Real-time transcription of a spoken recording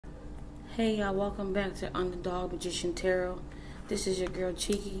Hey y'all, welcome back to Underdog Magician Tarot. This is your girl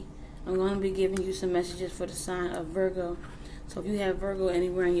Cheeky. I'm going to be giving you some messages for the sign of Virgo. So if you have Virgo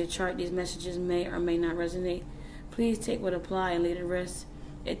anywhere in your chart, these messages may or may not resonate. Please take what apply and leave the rest.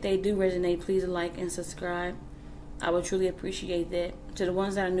 If they do resonate, please like and subscribe. I would truly appreciate that. To the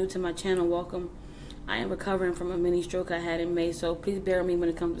ones that are new to my channel, welcome. I am recovering from a mini stroke I had in May, so please bear with me when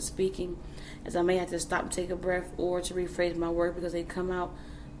it comes to speaking, as I may have to stop and take a breath or to rephrase my word because they come out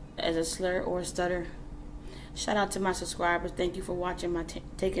as a slur or a stutter. Shout out to my subscribers. Thank you for watching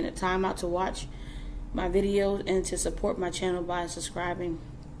taking the time out to watch my videos and to support my channel by subscribing.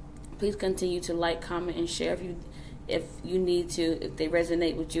 Please continue to like, comment, and share if you need to, if they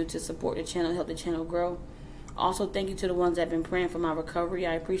resonate with you, to support the channel, help the channel grow. Also, thank you to the ones that have been praying for my recovery.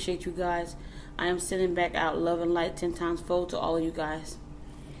 I appreciate you guys. I am sending back out love and light 10 times fold to all of you guys.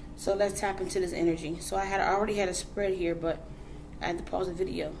 So let's tap into this energy. So I already had a spread here, but I had to pause the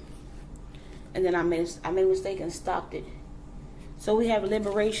video, and then I made a mistake and stopped it. So we have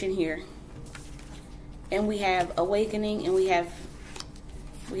liberation here, and we have awakening, and we have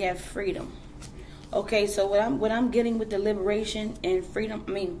freedom. Okay, so what I'm getting with the liberation and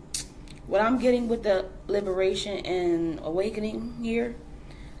freedom, what I'm getting with the liberation and awakening here,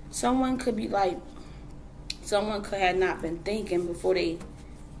 someone could have not been thinking before they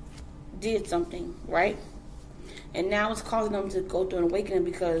did something, right? And now it's causing them to go through an awakening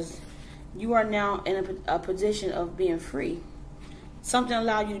because you are now in a position of being free. Something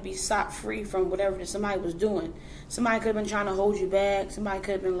allowed you to be set free from whatever somebody was doing. Somebody could have been trying to hold you back. Somebody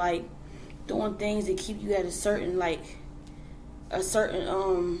could have been like doing things to keep you at a certain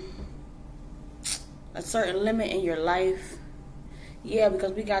limit in your life. Yeah,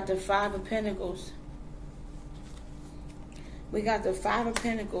 because we got the Five of Pentacles. We got the Five of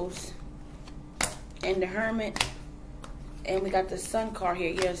Pentacles and the Hermit. And we got the Sun card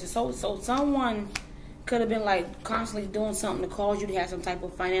here. Yes, so someone could have been like constantly doing something to cause you to have some type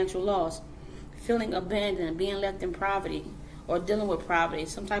of financial loss, feeling abandoned, being left in poverty, or dealing with poverty,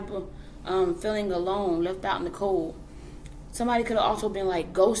 some type of feeling alone, left out in the cold. Somebody could have also been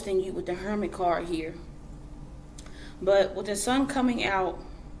like ghosting you with the Hermit card here. But with the Sun coming out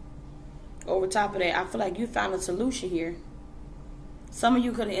over top of that, I feel like you found a solution here. Some of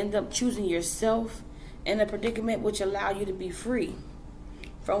you could have ended up choosing yourself in a predicament which allowed you to be free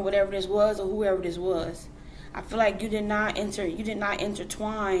from whatever this was or whoever this was. I feel like you did not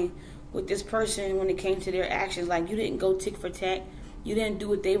intertwine with this person when it came to their actions. Like, you didn't go tick for tack. You didn't do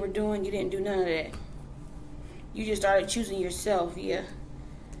what they were doing. You didn't do none of that. You just started choosing yourself. Yeah.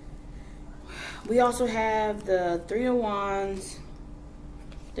 We also have the Three of Wands,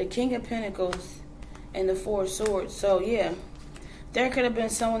 the King of Pentacles, and the Four of Swords. So yeah, there could have been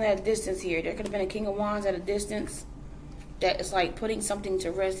someone at a distance here. There could have been a King of Wands at a distance that is like putting something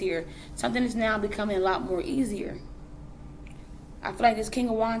to rest here. Something is now becoming a lot more easier. I feel like this King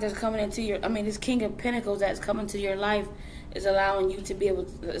of Wands that's coming into this King of Pentacles that's coming to your life is allowing you to be able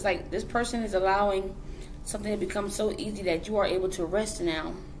to, it's like this person is allowing something to become so easy that you are able to rest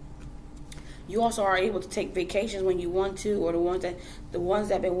now. You also are able to take vacations when you want to, or the ones that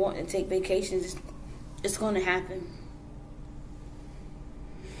have been wanting to take vacations, it's going to happen.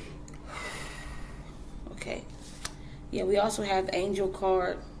 Okay. Yeah, we also have Angel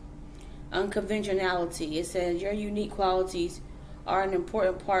card, unconventionality. It says your unique qualities are an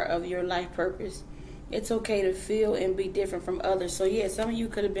important part of your life purpose. It's okay to feel and be different from others. So yeah, some of you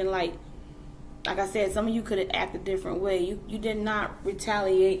could have been like I said, some of you could have acted a different way. You did not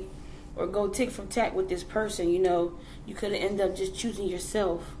retaliate or go tick for tack with this person. You know, you could have ended up just choosing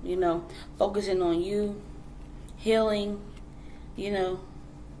yourself, you know, focusing on you, healing, you know,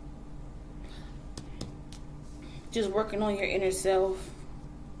 just working on your inner self.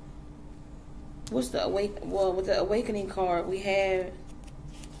 What's the with the awakening card, we have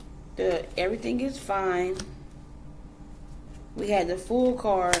the everything is fine. We had the Fool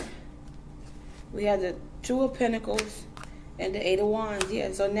card. We had the Two of Pentacles and the Eight of Wands.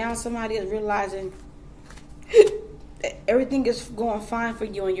 Yeah, so now somebody is realizing that everything is going fine for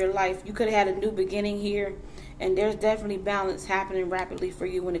you in your life. You could have had a new beginning here, and there's definitely balance happening rapidly for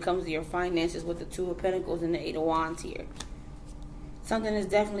you when it comes to your finances with the Two of Pentacles and the Eight of Wands here. Something is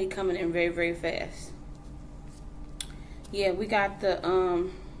definitely coming in very, very fast. Yeah, we got the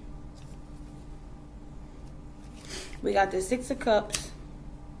Six of Cups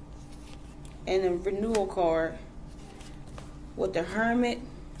and the Renewal card with the Hermit,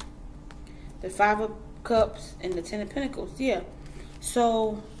 the Five of Cups, and the Ten of Pentacles. Yeah,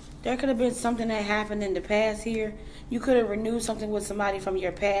 so there could have been something that happened in the past here. You could have renewed something with somebody from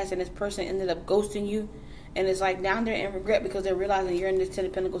your past, and this person ended up ghosting you And it's like down there in regret because they're realizing you're in this Ten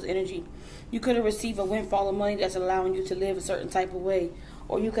of Pentacles energy. You could have received a windfall of money that's allowing you to live a certain type of way.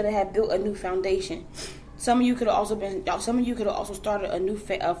 Or you could have built a new foundation. Some of you could have also started a new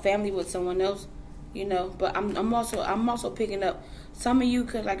family with someone else, you know. But I'm also picking up some of you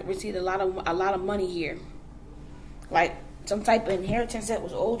could like receive a lot of money here, like some type of inheritance that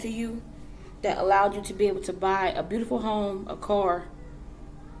was owed to you, that allowed you to be able to buy a beautiful home, a car,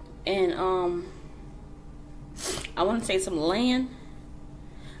 and I want to say some land.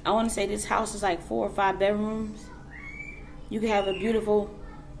 I want to say this house is like 4 or 5 bedrooms. You can have a beautiful.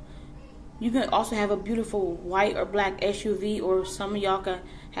 You can also have a beautiful white or black SUV, or some of y'all can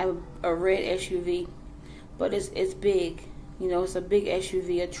have a red SUV, but it's big. You know, it's a big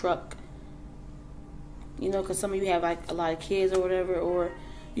SUV, a truck. You know, because some of you have like a lot of kids or whatever, or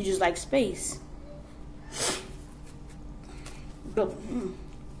you just like space. But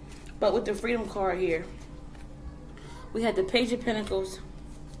with the Freedom card here, we had the Page of Pentacles,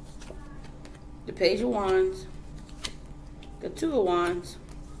 the Page of Wands, the Two of Wands,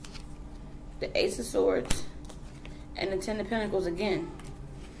 the Ace of Swords, and the Ten of Pentacles again.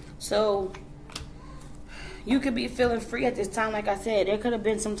 So you could be feeling free at this time. Like I said, there could have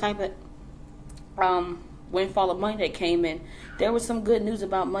been some type of windfall of money that came in. There was some good news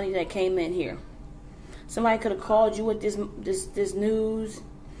about money that came in here. Somebody could have called you with this news,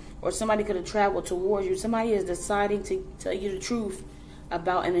 or somebody could have traveled towards you. Somebody is deciding to tell you the truth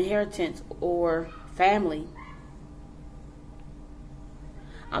about an inheritance or family.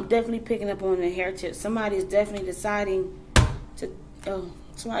 I'm definitely picking up on an inheritance. Somebody is definitely deciding to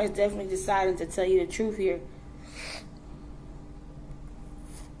tell you the truth here.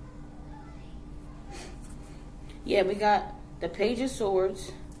 Yeah, we got the Page of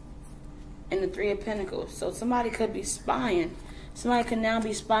Swords and the Three of Pentacles. So somebody could be spying. Somebody could now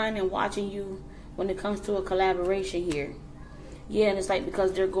be spying and watching you when it comes to a collaboration here. Yeah, and it's like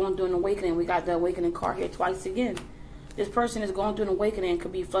because they're going through an awakening. We got the awakening card here twice again. This person is going through an awakening and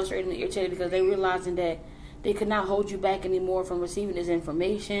could be frustrated and irritated because they're realizing that they could not hold you back anymore from receiving this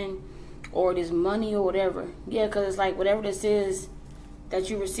information or this money or whatever. Yeah, because it's like whatever this is that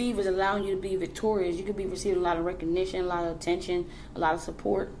you receive is allowing you to be victorious. You could be receiving a lot of recognition, a lot of attention, a lot of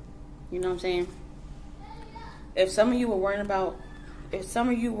support. You know what I'm saying? If some of you were worrying about, if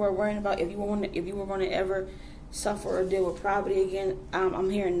you were going to ever suffer or deal with poverty again, I'm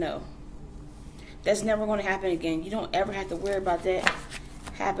hearing no. That's never going to happen again. You don't ever have to worry about that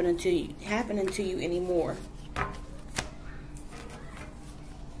happening to you anymore.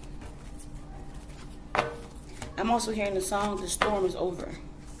 I'm also hearing the song "The Storm Is Over."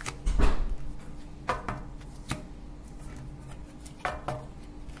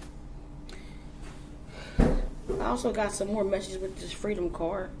 I also got some more messages with this Freedom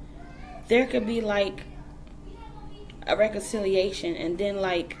card. There could be like a reconciliation and then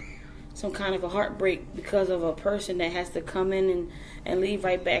like some kind of a heartbreak because of a person that has to come in and leave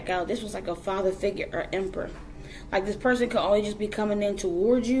right back out. This was like a father figure or emperor. Like this person could only just be coming in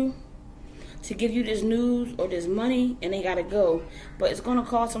towards you to give you this news or this money, and they gotta go. But it's gonna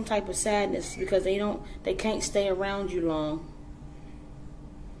cause some type of sadness because they can't stay around you long,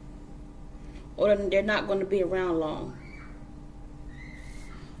 or they're not going to be around long.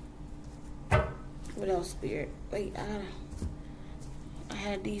 What else, Spirit? Wait, I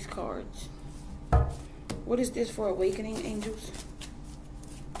had these cards. What is this for awakening, angels?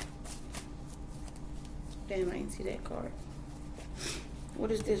 Damn, I didn't see that card. What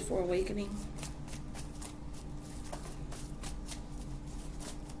is this for awakening?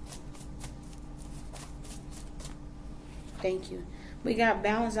 Thank you. We got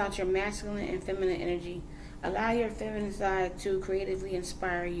balance out your masculine and feminine energy. Allow your feminine side to creatively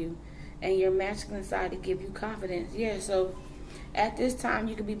inspire you and your masculine side to give you confidence. Yeah, so at this time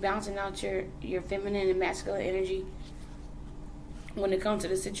you could be balancing out your feminine and masculine energy when it comes to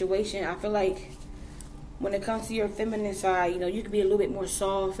the situation. I feel like when it comes to your feminine side, you know, you could be a little bit more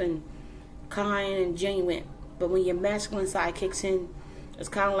soft and kind and genuine. But when your masculine side kicks in, it's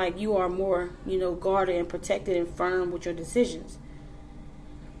kind of like you are more, you know, guarded and protected and firm with your decisions.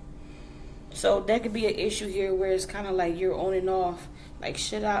 So that could be an issue here where it's kind of like you're on and off. Like,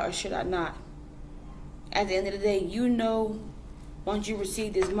 should I or should I not? At the end of the day, you know, once you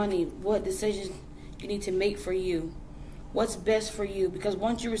receive this money, what decisions you need to make for you. What's best for you. Because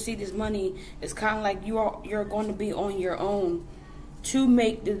once you receive this money, it's kind of like you're going to be on your own to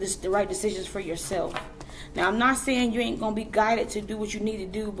make the right decisions for yourself. Now, I'm not saying you ain't going to be guided to do what you need to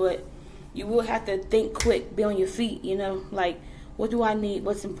do, but you will have to think quick, be on your feet, you know. Like, what do I need?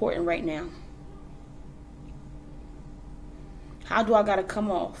 What's important right now? How do I got to come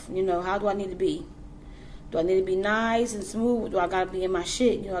off? You know, how do I need to be? Do I need to be nice and smooth? Do I gotta be in my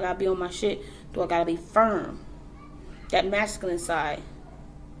shit? You know, I gotta be on my shit. Do I gotta be firm? That masculine side.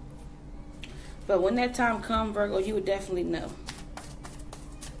 But when that time comes, Virgo, you would definitely know.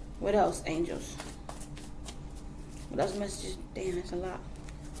 What else, angels? What else messages? Damn, that's a lot.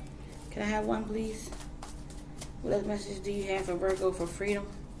 Can I have one, please? What else messages do you have for Virgo for freedom?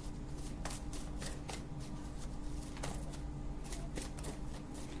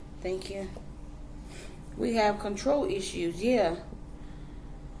 Thank you. We have control issues, yeah.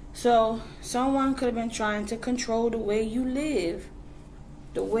 So someone could have been trying to control the way you live,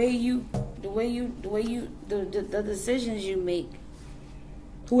 the decisions you make.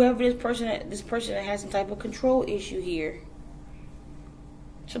 Whoever this person that has some type of control issue here.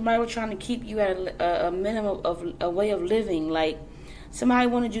 Somebody was trying to keep you at a minimum of a way of living. Like somebody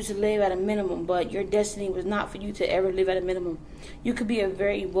wanted you to live at a minimum, but your destiny was not for you to ever live at a minimum. You could be a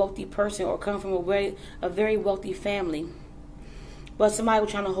very wealthy person or come from a very wealthy family, but somebody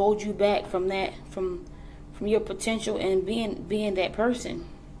was trying to hold you back from that, from your potential and being that person.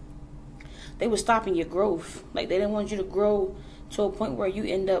 They were stopping your growth. Like they didn't want you to grow to a point where you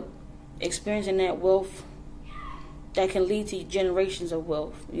end up experiencing that wealth that can lead to generations of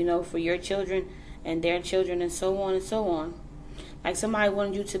wealth, you know, for your children and their children and so on and so on. Like somebody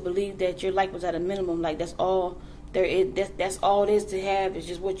wanted you to believe that your life was at a minimum. Like that's all there is. That's all it is to have. It's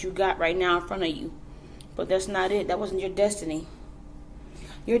just what you got right now in front of you. But that's not it. That wasn't your destiny.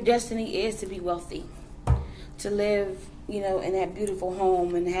 Your destiny is to be wealthy, to live, you know, in that beautiful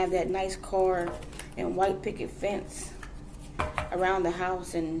home and have that nice car and white picket fence around the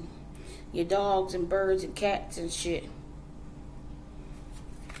house and your dogs and birds and cats and shit.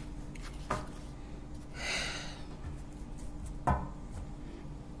 Let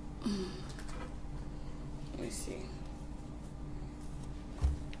me see.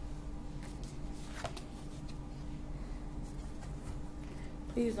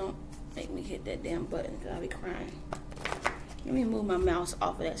 Please don't make me hit that damn button because I'll be crying. Let me move my mouse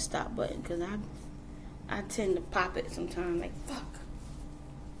off of that stop button because I tend to pop it sometimes like fuck.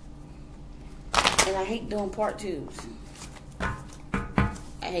 And I hate doing part twos. I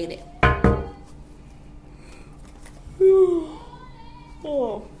hate it.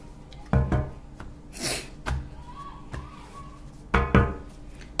 Oh.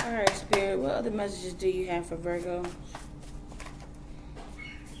 Alright, Spirit, what other messages do you have for Virgo?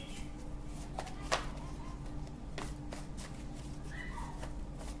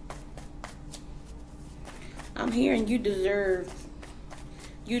 I'm hearing you deserve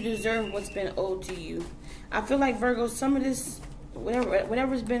what's been owed to you. I feel like Virgo, some of this,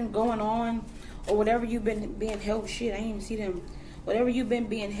 whatever's been going on, or whatever you've been being held, shit, I didn't even see them. Whatever you've been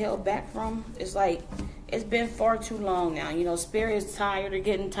being held back from, it's like, it's been far too long now. You know, Spirit is tired or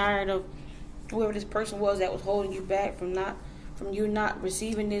getting tired of whoever this person was that was holding you back from you not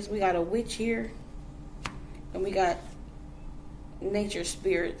receiving this. We got a witch here, and we got nature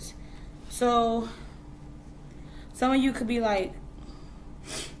spirits. So some of you could be like,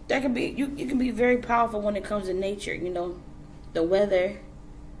 that could be, you can be very powerful when it comes to nature, you know, the weather.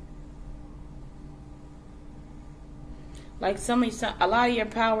 Like a lot of your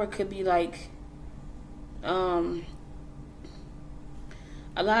power could be like, a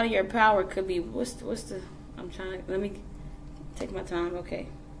lot of your power could be, let me take my time, okay.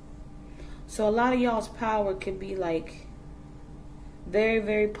 So a lot of y'all's power could be like very,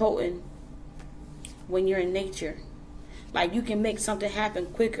 very potent when you're in nature. Like you can make something happen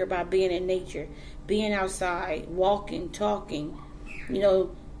quicker by being in nature, being outside, walking, talking. You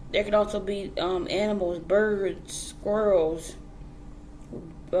know, there could also be animals, birds, squirrels,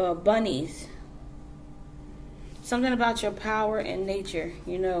 bunnies. Something about your power and nature,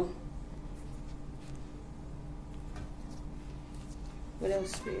 you know. What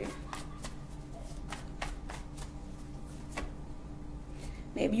else, Spirit?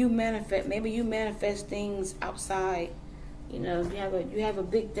 Maybe you manifest things outside. You know, you have a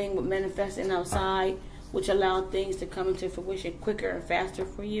big thing with manifesting outside, which allow things to come into fruition quicker and faster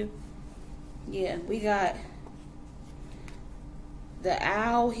for you. Yeah, we got the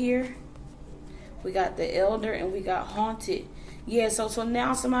owl here. We got the elder, and we got haunted. Yeah, so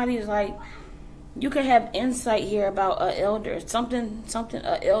now somebody is like, you could have insight here about an elder. Something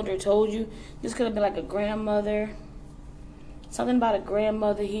an elder told you. This could have been like a grandmother. Something about a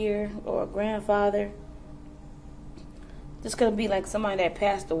grandmother here, or a grandfather. This could be like somebody that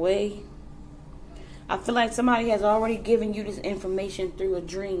passed away. I feel like somebody has already given you this information through a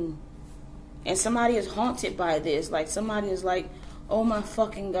dream. And somebody is haunted by this. Like somebody is like, oh my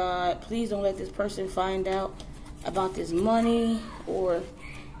fucking God, please don't let this person find out about this money, or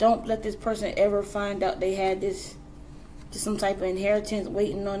Don't let this person ever find out they had this, just some type of inheritance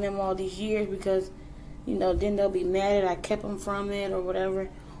waiting on them all these years, because, you know, then they'll be mad that I kept them from it or whatever.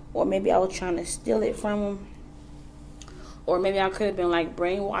 Or maybe I was trying to steal it from them. Or maybe I could have been like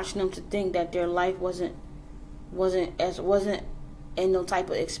brainwashing them to think that their life wasn't in no type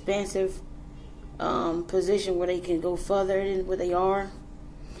of expansive position where they can go further than what they are.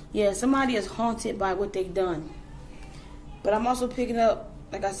 Yeah, somebody is haunted by what they've done. But I'm also picking up,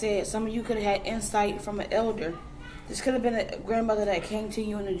 like I said, some of you could have had insight from an elder. This could have been a grandmother that came to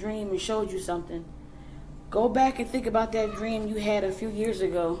you in a dream and showed you something. Go back and think about that dream you had a few years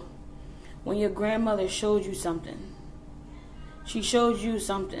ago when your grandmother showed you something. She showed you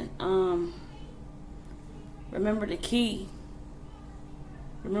something. Remember the key.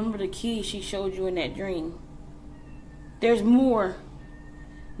 Remember the key she showed you in that dream. There's more.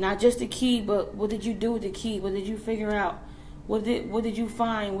 Not just the key, but what did you do with the key? What did you figure out? What did you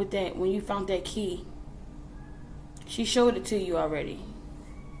find with that when you found that key? She showed it to you already.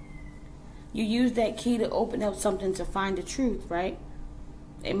 You used that key to open up something to find the truth, right?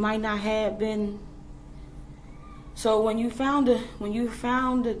 It might not have been. So when you found the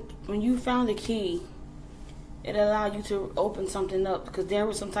key, it allowed you to open something up, because there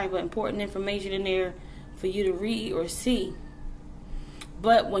was some type of important information in there for you to read or see.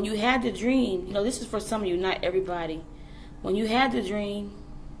 But when you had the dream, you know, this is for some of you, not everybody. When you had the dream,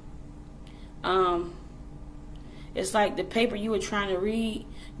 it's like the paper you were trying to read,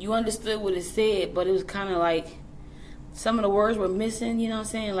 you understood what it said, but it was kind of like some of the words were missing, you know what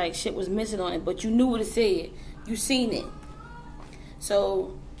I'm saying? Like shit was missing on it, but you knew what it said. You seen it.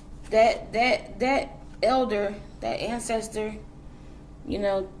 So that elder, that ancestor, you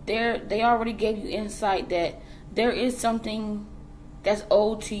know, they already gave you insight that there is something that's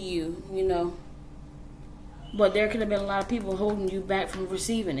owed to you, you know. But there could have been a lot of people holding you back from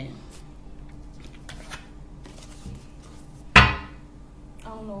receiving it. I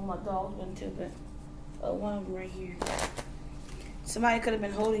don't know what my dog's went to, but one of them right here. Somebody could have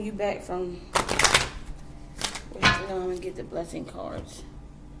been holding you back from. I'm gonna get the blessing cards.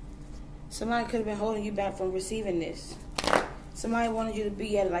 Somebody could have been holding you back from receiving this. Somebody wanted you to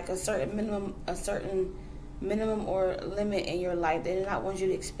be at like a certain minimum or limit in your life. They did not want you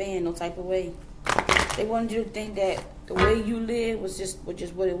to expand no type of way. They wanted you to think that the way you live was just what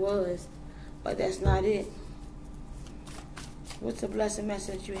it was, but that's not it. What's the blessing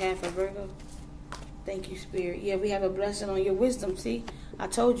message you have for Virgo? Thank you, Spirit. Yeah, we have a blessing on your wisdom. See, I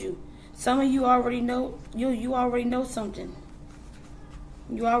told you. Some of you already know. You already know something.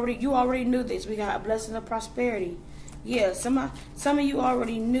 You already knew this. We got a blessing of prosperity. Yeah, some of you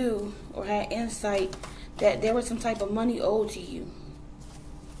already knew or had insight that there was some type of money owed to you.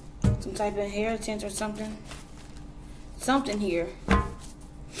 Some type of inheritance or something. Something here.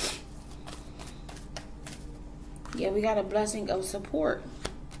 Yeah, we got a blessing of support.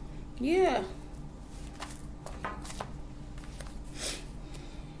 Yeah.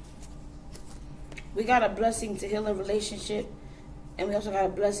 We got a blessing to heal a relationship, and we also got a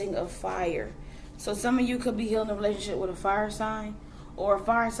blessing of fire. So some of you could be healing a relationship with a fire sign, or a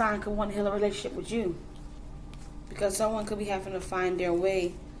fire sign could want to heal a relationship with you, because someone could be having to find their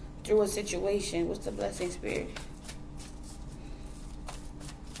way through a situation. What's the blessing, Spirit?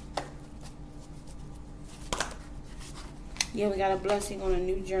 Yeah, we got a blessing on a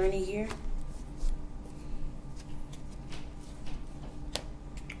new journey here.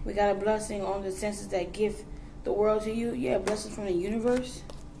 We got a blessing on the senses that give the world to you. Yeah, blessings from the universe.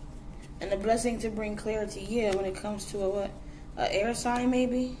 And a blessing to bring clarity. Yeah, when it comes to a what? A air sign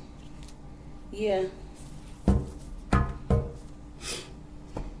maybe? Yeah.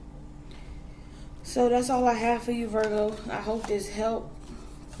 So that's all I have for you, Virgo. I hope this helped.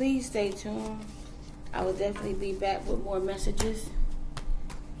 Please stay tuned. I will definitely be back with more messages.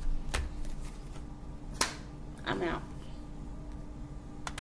 I'm out.